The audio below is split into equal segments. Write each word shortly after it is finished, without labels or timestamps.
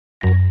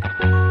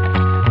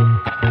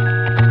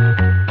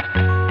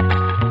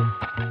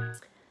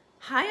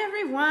Hi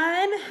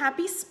everyone,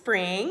 happy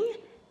spring.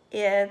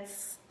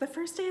 It's the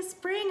first day of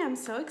spring, I'm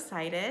so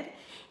excited.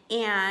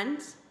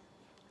 And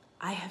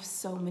I have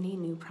so many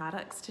new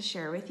products to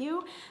share with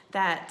you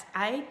that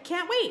I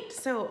can't wait.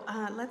 So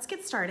let's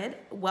get started.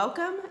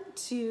 Welcome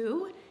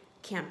to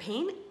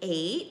Campaign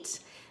 8.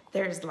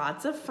 There's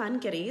lots of fun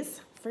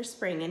goodies for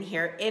spring in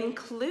here,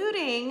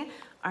 including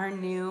our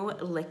new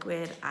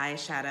liquid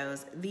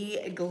eyeshadows,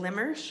 the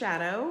Glimmer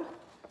Shadow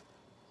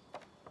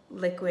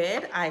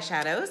liquid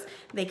eyeshadows.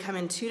 They come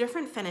in two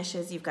different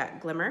finishes. You've got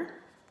glimmer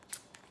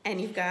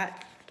and you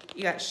got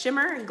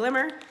shimmer and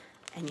glimmer,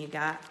 and you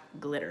got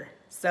glitter.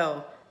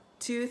 So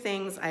two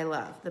things I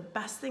love. The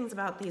best things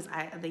about these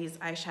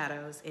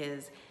eyeshadows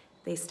is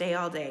they stay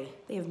all day.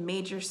 They have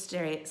major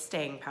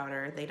staying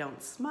power. They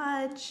don't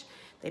smudge,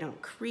 they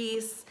don't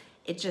crease.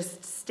 It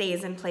just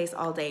stays in place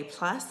all day.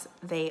 Plus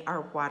they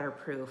are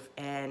waterproof,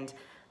 and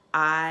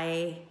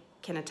I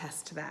can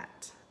attest to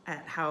that,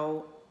 at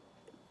how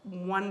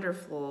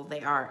wonderful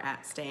they are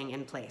at staying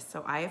in place.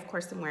 So I, of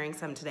course, am wearing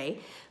some today.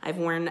 I've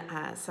worn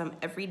some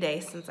every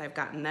day since I've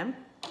gotten them.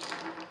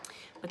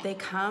 But they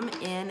come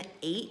in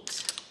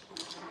eight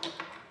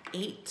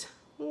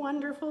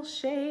wonderful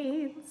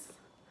shades.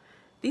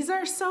 These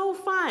are so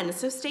fun.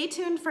 So stay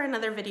tuned for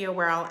another video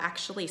where I'll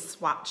actually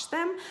swatch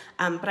them.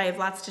 But I have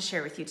lots to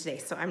share with you today,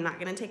 so I'm not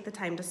gonna take the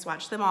time to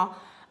swatch them all.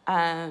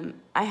 I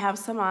have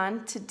some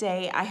on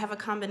today. I have a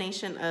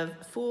combination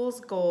of Fool's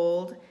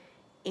Gold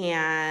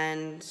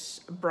and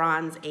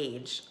Bronze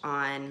Age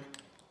on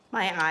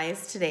my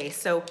eyes today.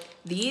 So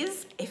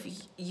these, if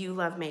you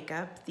love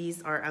makeup,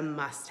 these are a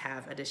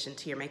must-have addition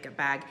to your makeup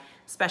bag,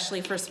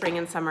 especially for spring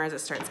and summer as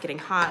it starts getting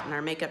hot and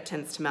our makeup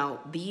tends to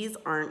melt. These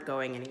aren't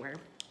going anywhere.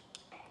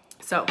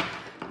 So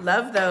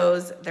love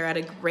those. They're at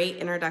a great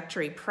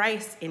introductory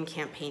price in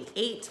Campaign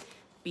 8.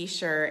 Be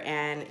sure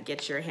and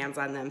get your hands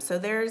on them. So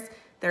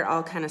they're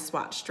all kind of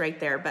swatched right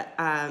there, but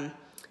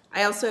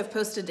I also have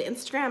posted to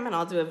Instagram, and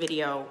I'll do a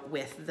video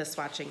with the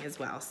swatching as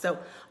well. So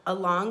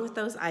along with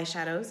those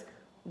eyeshadows,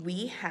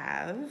 we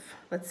have,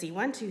 let's see,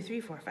 1, 2,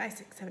 3, 4, 5,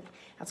 6, 7,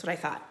 that's what I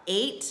thought,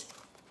 8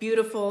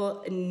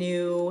 beautiful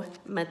new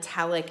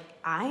metallic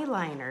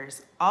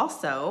eyeliners,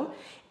 also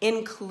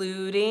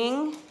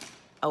including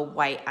a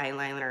white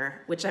eyeliner,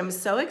 which I'm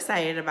so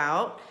excited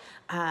about,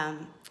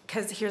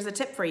 because here's a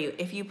tip for you.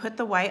 If you put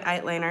the white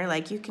eyeliner,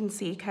 like you can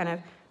see kind of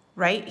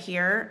right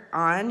here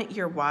on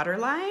your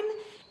waterline,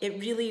 it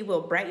really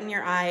will brighten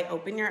your eye,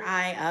 open your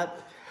eye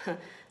up.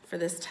 For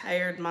this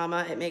tired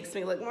mama, it makes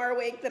me look more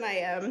awake than I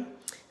am.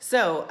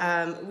 So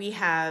we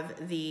have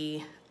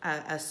a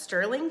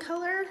sterling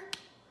color,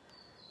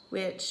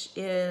 which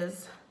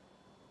is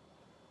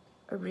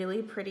a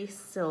really pretty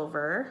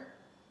silver.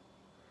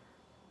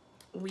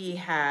 We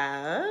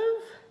have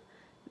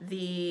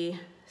the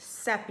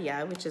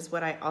sepia, which is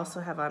what I also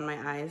have on my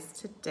eyes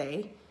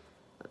today.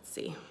 Let's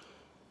see.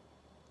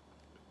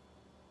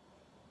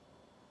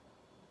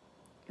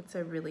 It's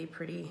a really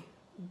pretty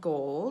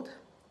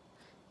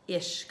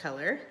gold-ish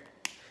color.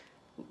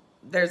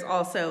 There's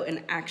also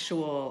an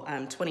actual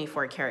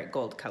 24 karat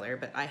gold color,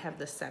 but I have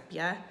the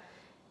sepia.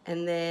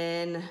 And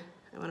then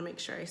I wanna make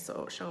sure I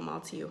show them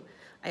all to you.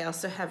 I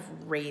also have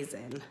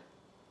raisin.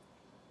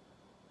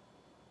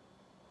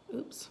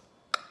 Oops.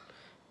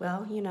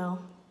 Well, you know,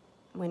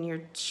 when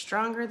you're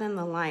stronger than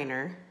the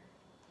liner,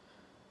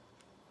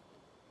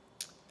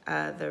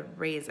 the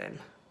raisin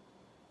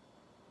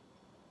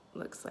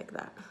looks like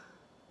that.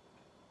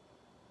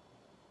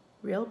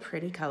 Real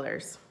pretty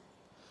colors.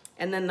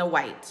 And then the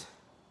white,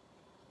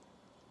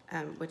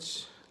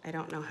 which I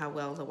don't know how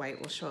well the white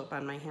will show up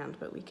on my hand,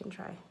 but we can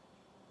try.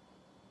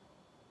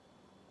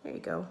 There you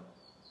go.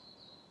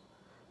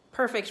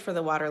 Perfect for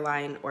the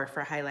waterline or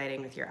for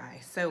highlighting with your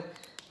eye. So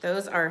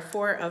those are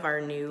 4 of our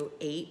new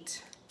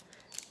 8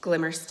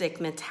 Glimmer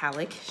Stick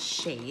metallic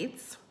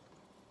shades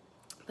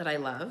that I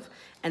love.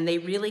 And they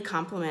really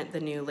complement the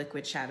new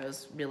liquid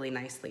shadows really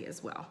nicely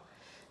as well.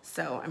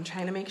 So I'm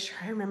trying to make sure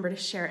I remember to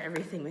share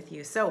everything with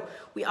you. So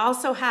we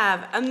also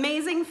have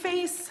amazing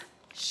face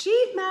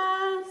sheet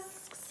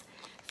masks.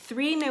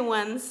 3 new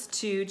ones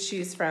to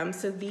choose from.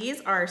 So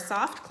these are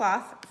soft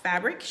cloth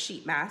fabric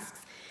sheet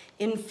masks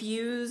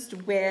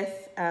infused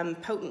with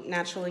potent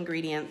natural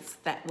ingredients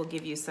that will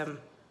give you some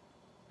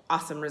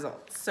awesome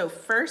results. So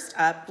first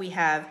up, we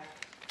have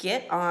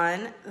Get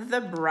On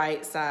the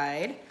Bright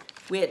Side,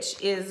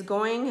 which is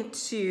going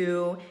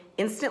to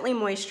instantly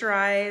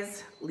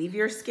moisturize, leave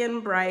your skin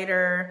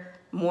brighter,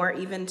 more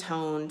even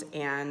toned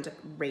and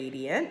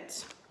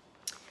radiant.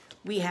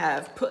 We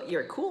have Put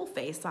Your Cool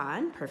Face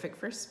On, perfect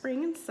for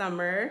spring and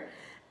summer.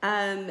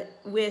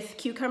 With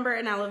cucumber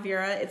and aloe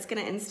vera, it's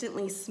gonna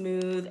instantly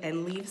smooth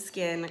and leave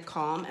skin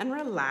calm and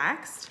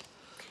relaxed.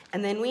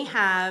 And then we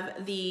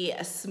have the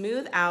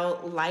Smooth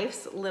Out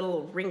Life's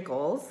Little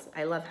Wrinkles.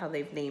 I love how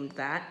they've named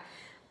that.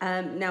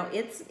 Now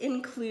it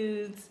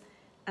includes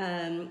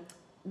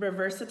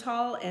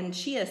Reversatol and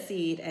chia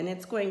seed, and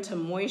it's going to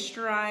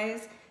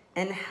moisturize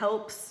and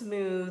help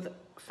smooth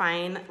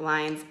fine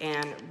lines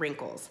and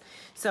wrinkles.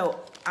 So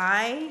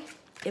I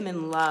am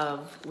in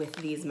love with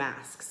these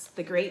masks.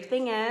 The great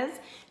thing is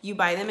you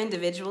buy them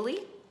individually,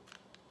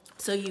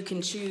 so you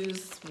can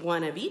choose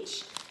one of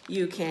each.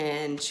 You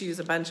can choose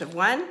a bunch of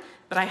one,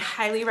 but I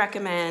highly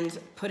recommend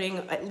putting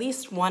at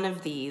least one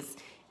of these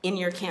in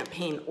your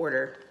campaign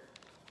order.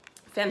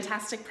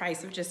 Fantastic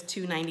price of just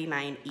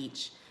 $2.99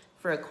 each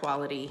for a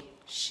quality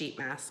sheet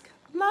mask.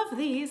 Love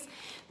these.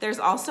 There's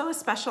also a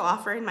special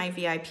offer in my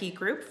VIP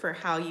group for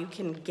how you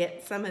can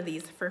get some of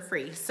these for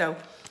free. So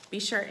be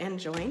sure and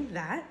join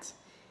that.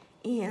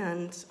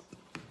 And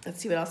let's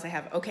see what else I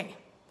have. Okay,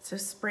 so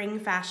spring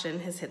fashion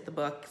has hit the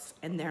books,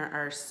 and there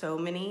are so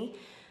many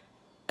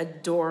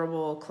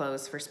adorable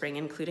clothes for spring,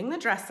 including the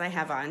dress I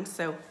have on.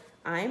 So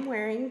I'm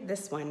wearing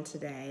this one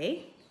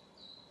today,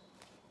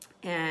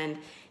 and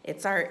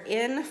it's our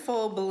In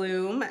Full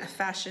Bloom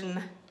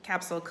fashion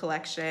capsule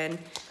collection,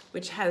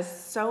 which has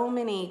so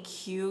many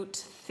cute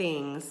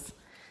things.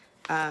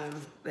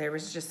 There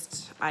was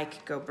just, I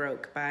could go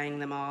broke buying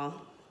them all.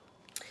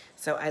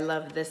 So I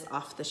love this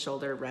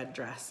off-the-shoulder red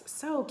dress.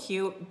 So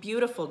cute,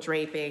 beautiful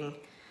draping.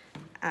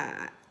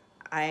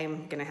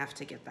 I'm gonna have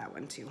to get that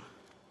one too.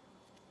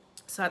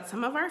 So that's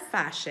some of our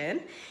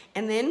fashion.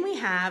 And then we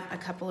have a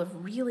couple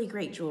of really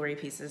great jewelry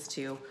pieces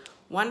too.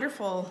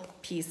 Wonderful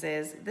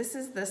pieces. This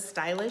is the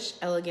Stylish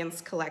Elegance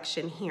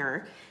collection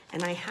here,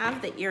 and I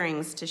have the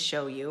earrings to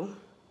show you.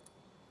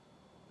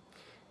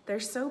 They're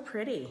so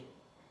pretty.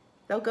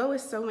 They'll go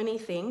with so many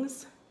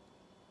things.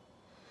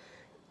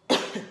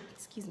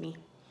 Excuse me.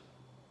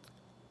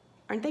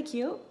 Aren't they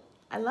cute?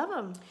 I love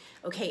them.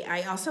 Okay,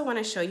 I also want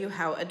to show you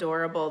how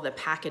adorable the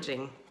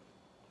packaging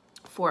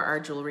for our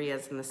jewelry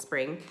is in the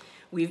spring.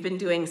 We've been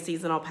doing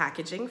seasonal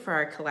packaging for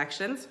our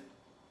collections,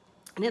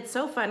 and it's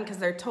so fun because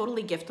they're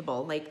totally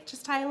giftable. Like,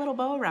 just tie a little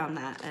bow around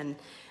that, and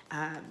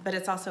but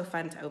it's also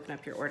fun to open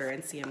up your order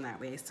and see them that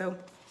way. So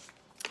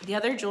the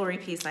other jewelry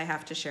piece I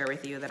have to share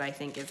with you that I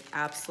think is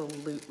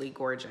absolutely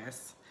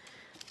gorgeous,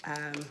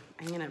 I'm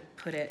gonna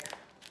put it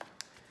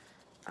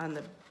on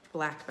the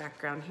black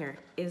background here,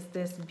 is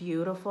this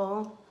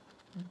beautiful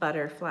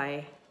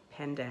butterfly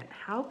pendant.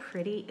 How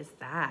pretty is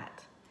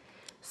that?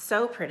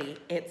 So pretty.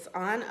 It's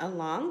on a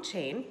long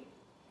chain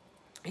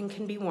and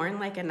can be worn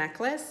like a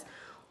necklace,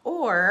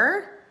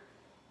 or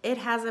it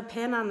has a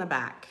pin on the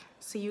back,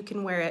 so you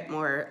can wear it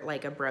more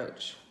like a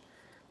brooch.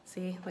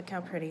 See, look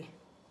how pretty.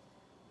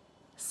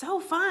 So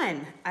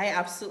fun. I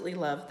absolutely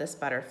love this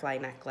butterfly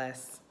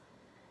necklace.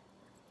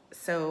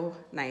 So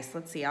nice.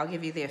 Let's see, I'll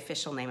give you the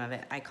official name of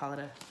it. I call it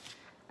a,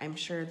 I'm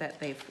sure that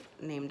they've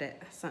named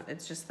it. So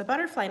it's just the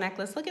butterfly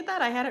necklace. Look at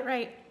that, I had it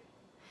right.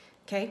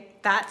 Okay,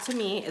 that to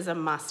me is a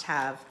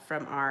must-have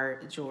from our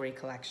jewelry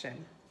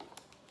collection.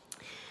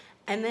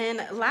 And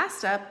then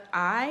last up,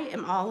 I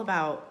am all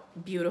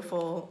about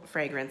beautiful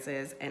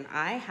fragrances, and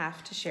I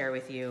have to share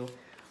with you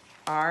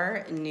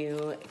our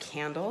new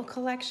candle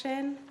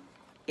collection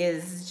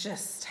is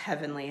just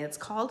heavenly. It's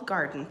called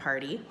Garden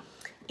Party,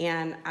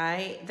 and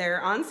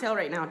they're on sale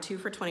right now, 2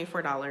 for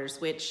 $24,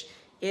 which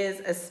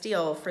is a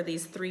steal for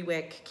these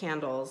 3-wick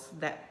candles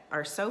that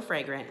are so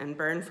fragrant and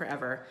burn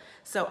forever.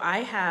 So I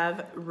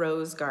have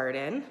Rose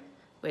Garden,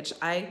 which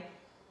I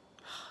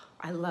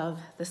love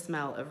the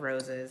smell of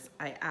roses.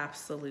 I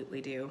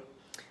absolutely do.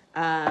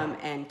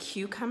 And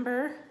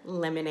Cucumber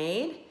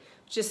Lemonade,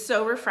 which is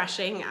so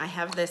refreshing. I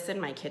have this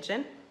in my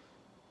kitchen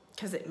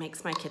because it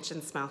makes my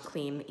kitchen smell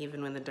clean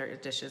even when the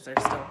dirt dishes are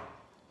still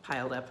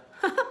piled up.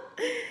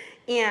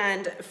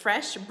 And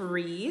Fresh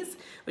Breeze,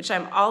 which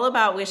I'm all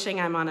about wishing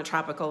I'm on a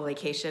tropical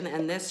vacation,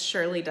 and this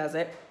surely does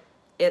it.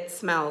 It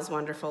smells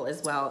wonderful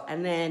as well.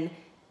 And then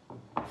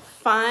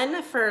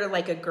fun for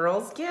like a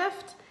girl's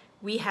gift,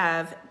 we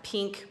have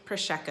Pink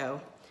Prosecco,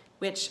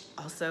 which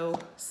also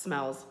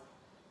smells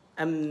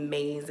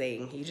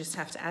amazing. You just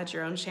have to add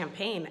your own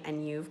champagne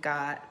and you've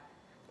got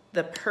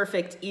the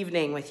perfect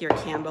evening with your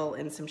candle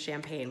and some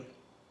champagne.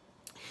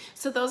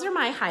 So those are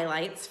my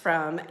highlights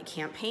from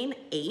campaign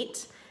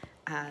 8.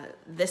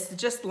 This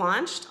just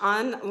launched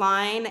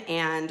online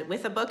and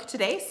with a book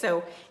today,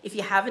 so if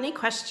you have any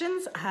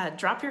questions,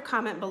 drop your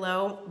comment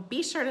below.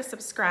 Be sure to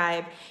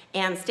subscribe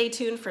and stay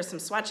tuned for some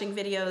swatching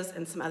videos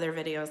and some other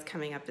videos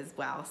coming up as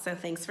well. So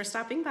thanks for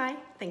stopping by.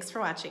 Thanks for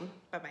watching.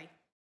 Bye-bye.